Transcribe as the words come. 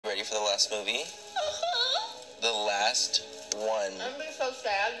ready for the last movie? The last one. I'm being so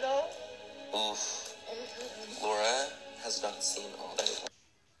sad though. Oof. Laura has not seen all the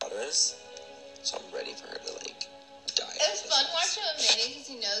Potters, so I'm ready for her to like die. It's fun watching with Manny because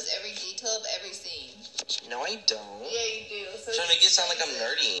he knows every detail of every scene. No, I don't. Yeah, you do. So trying to make it sound like I'm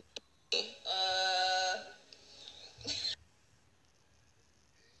nerdy.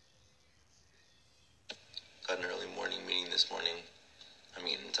 Got an early morning meeting this morning. I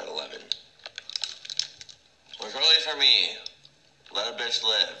mean, it's at 11. It was early for me. Let a bitch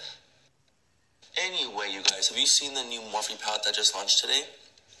live. Anyway, you guys, have you seen the new Morphe palette that just launched today?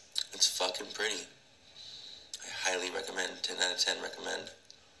 It's fucking pretty. I highly recommend. 10 out of 10 recommend.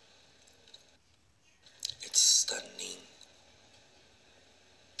 It's stunning.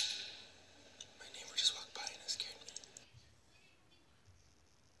 My neighbor just walked by and it scared me.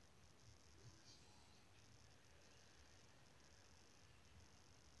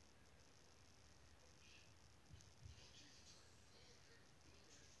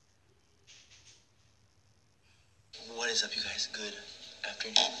 What is up, you guys? Good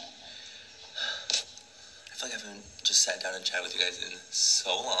afternoon. I feel like I haven't just sat down and chatted with you guys in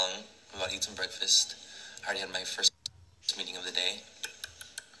so long. I'm about to eat some breakfast. I already had my first meeting of the day.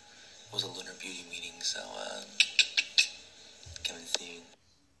 It was a lunar beauty meeting, so, come and see.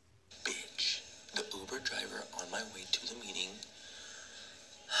 Bitch. The Uber driver on my way to the meeting.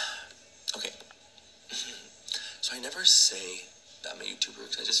 Okay. So I never say that I'm a YouTuber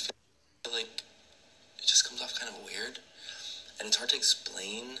because I just feel like it just comes off kind of weird. And it's hard to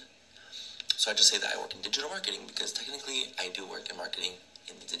explain. So I just say that I work in digital marketing because technically I do work in marketing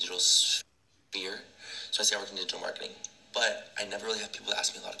in the digital sphere. So I say I work in digital marketing. But I never really have people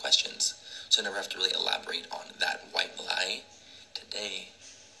ask me a lot of questions. So I never have to really elaborate on that white lie. Today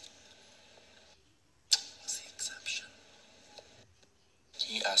was the exception.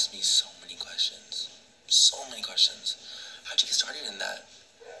 He asked me so many questions. So many questions. How'd you get started in that?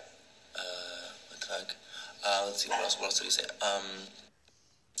 What the fuck? Let's see, what else did he say?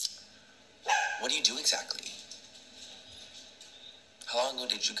 What do you do exactly? How long ago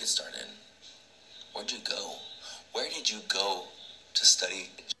did you get started? Where'd you go? Where did you go to study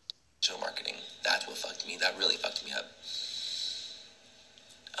digital marketing? That's what fucked me. That really fucked me up.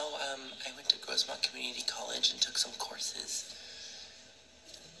 Oh, I went to Grossmont Community College and took some courses.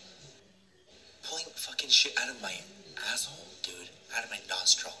 Pulling fucking shit out of my asshole, dude. Out of my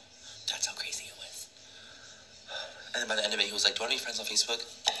nostril. That's how crazy it was. And then by the end of it, he was like, do you want to be friends on Facebook?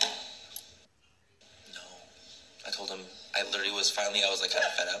 No. I told him, I literally was finally, I was like kind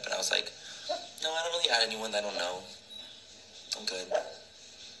of fed up, and I was like, no, I don't really add anyone that I don't know. I'm good.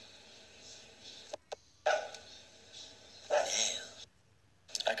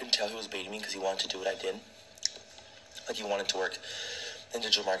 I could tell he was baiting me because he wanted to do what I did. Like, he wanted to work in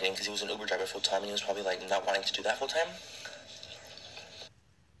digital marketing because he was an Uber driver full time, and he was probably like not wanting to do that full time.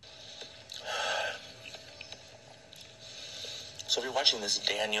 So if you're watching this,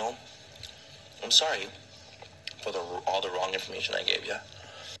 Daniel, I'm sorry for all the wrong information I gave you.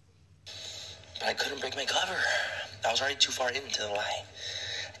 But I couldn't break my cover. I was already too far into the lie.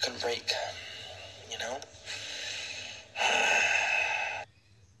 I couldn't break, you know?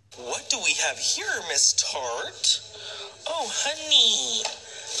 What do we have here, Miss Tart? Oh, honey.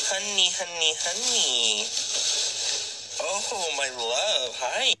 Honey, honey, honey. Oh, my love.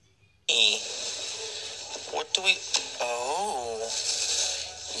 Hi. What do we... Oh.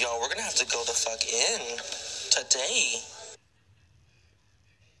 Y'all, we're gonna have to go the fuck in today.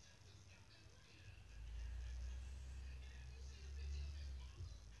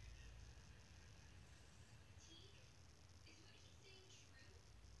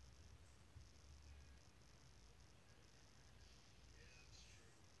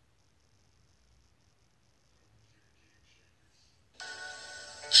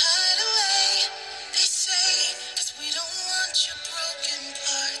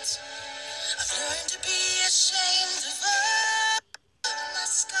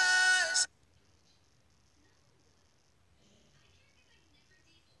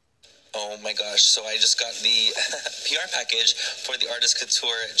 Oh my gosh, so I just got the PR package for the Artist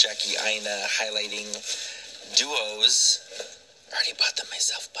Couture Jackie Aina highlighting duos. I already bought them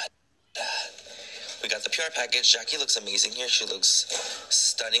myself, but we got the PR package. Jackie looks amazing here. She looks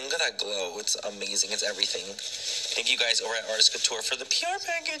stunning. Look at that glow. It's amazing. It's everything. Thank you guys over at Artist Couture for the PR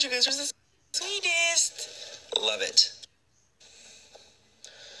package. You guys are the sweetest. Love it.